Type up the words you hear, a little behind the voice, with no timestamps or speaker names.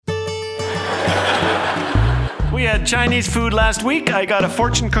We had Chinese food last week. I got a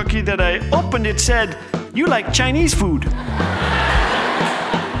fortune cookie that I opened. It said, "You like Chinese food."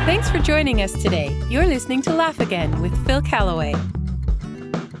 Thanks for joining us today. You're listening to Laugh Again with Phil Callaway.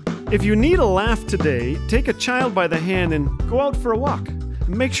 If you need a laugh today, take a child by the hand and go out for a walk.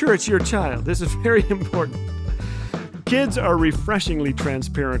 Make sure it's your child. This is very important. Kids are refreshingly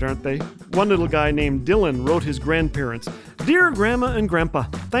transparent, aren't they? One little guy named Dylan wrote his grandparents, "Dear Grandma and Grandpa,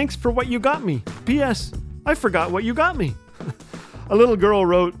 thanks for what you got me. P.S. I forgot what you got me." A little girl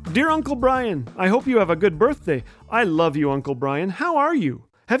wrote, "Dear Uncle Brian, I hope you have a good birthday. I love you, Uncle Brian. How are you?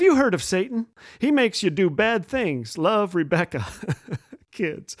 Have you heard of Satan? He makes you do bad things. Love, Rebecca."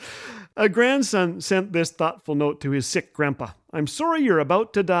 Kids. A grandson sent this thoughtful note to his sick grandpa. "I'm sorry you're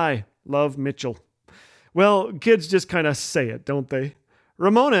about to die. Love, Mitchell." Well, kids just kind of say it, don't they?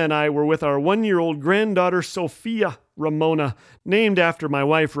 Ramona and I were with our 1-year-old granddaughter, Sophia Ramona, named after my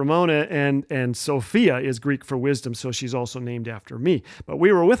wife, Ramona, and Sophia is Greek for wisdom, so she's also named after me. But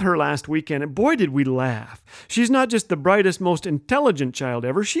we were with her last weekend, and boy, did we laugh. She's not just the brightest, most intelligent child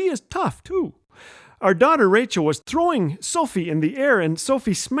ever. She is tough, too. Our daughter, Rachel, was throwing Sophie in the air, and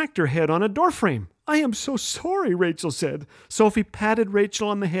Sophie smacked her head on a doorframe. "I am so sorry," Rachel said. Sophie patted Rachel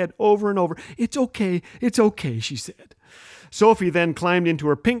on the head over and over. It's okay, she said. Sophie then climbed into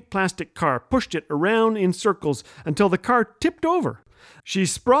her pink plastic car, pushed it around in circles until the car tipped over. She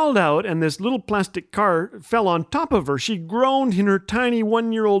sprawled out, and this little plastic car fell on top of her. She groaned in her tiny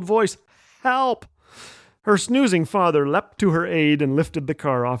 1-year-old voice, "Help!" Her snoozing father leapt to her aid and lifted the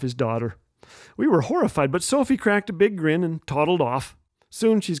car off his daughter. We were horrified, but Sophie cracked a big grin and toddled off.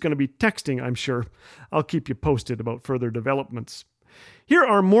 Soon she's going to be texting, I'm sure. I'll keep you posted about further developments. Here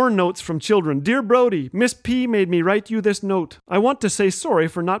are more notes from children. "Dear Brody, Miss P made me write you this note. I want to say sorry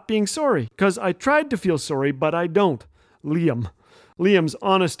for not being sorry, because I tried to feel sorry, but I don't. Liam." Liam's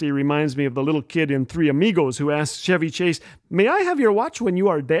honesty reminds me of the little kid in Three Amigos who asks Chevy Chase, "May I have your watch when you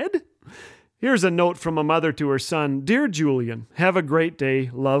are dead?" Here's a note from a mother to her son. "Dear Julian, have a great day.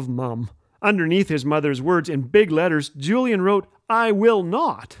 Love, Mom." Underneath his mother's words in big letters, Julian wrote, "I will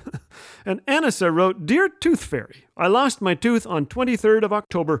not." And Anissa wrote, "Dear Tooth Fairy, I lost my tooth on 23rd of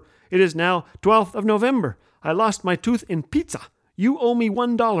October. It is now 12th of November. I lost my tooth in pizza. You owe me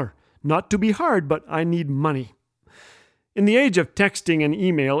 $1. Not to be hard, but I need money." In the age of texting and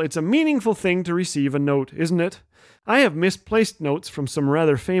email, it's a meaningful thing to receive a note, isn't it? I have misplaced notes from some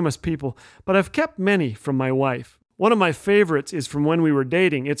rather famous people, but I've kept many from my wife. One of my favorites is from when we were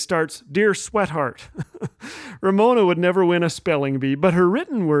dating. It starts, "Dear Sweatheart." Ramona would never win a spelling bee, but her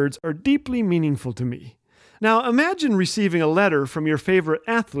written words are deeply meaningful to me. Now imagine receiving a letter from your favorite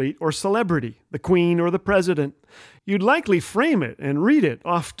athlete or celebrity, the Queen or the President. You'd likely frame it and read it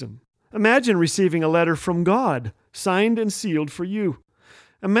often. Imagine receiving a letter from God, signed and sealed for you.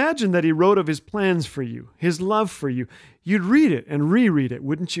 Imagine that He wrote of His plans for you, His love for you. You'd read it and reread it,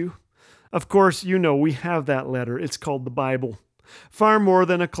 wouldn't you? Of course, you know we have that letter. It's called the Bible. Far more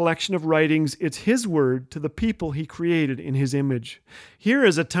than a collection of writings, it's His word to the people He created in His image. Here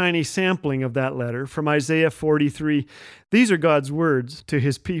is a tiny sampling of that letter from Isaiah 43. These are God's words to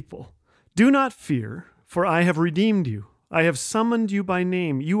His people. "Do not fear, for I have redeemed you. I have summoned you by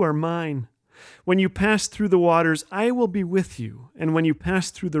name. You are mine. When you pass through the waters, I will be with you. And when you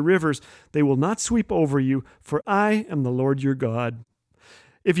pass through the rivers, they will not sweep over you, for I am the Lord your God."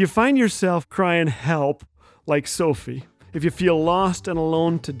 If you find yourself crying help, like Sophie, if you feel lost and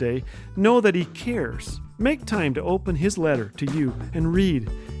alone today, know that He cares. Make time to open His letter to you and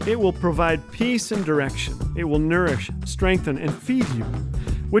read. It will provide peace and direction. It will nourish, strengthen, and feed you.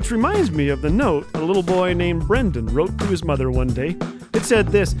 Which reminds me of the note a little boy named Brendan wrote to his mother one day. It said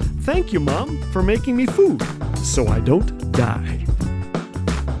this, "Thank you, Mom, for making me food, so I don't die."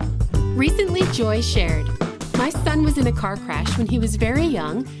 Recently, Joy shared, "My son was in a car crash when he was very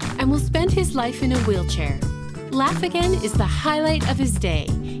young and will spend his life in a wheelchair. Laugh Again is the highlight of his day.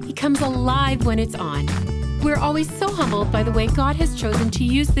 He comes alive when it's on. We're always so humbled by the way God has chosen to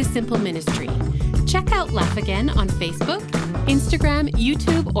use this simple ministry. Check out Laugh Again on Facebook, Instagram,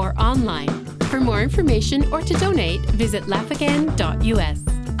 YouTube, or online. For more information or to donate, visit laughagain.us.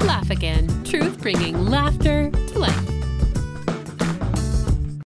 Laugh Again, truth bringing laughter to life.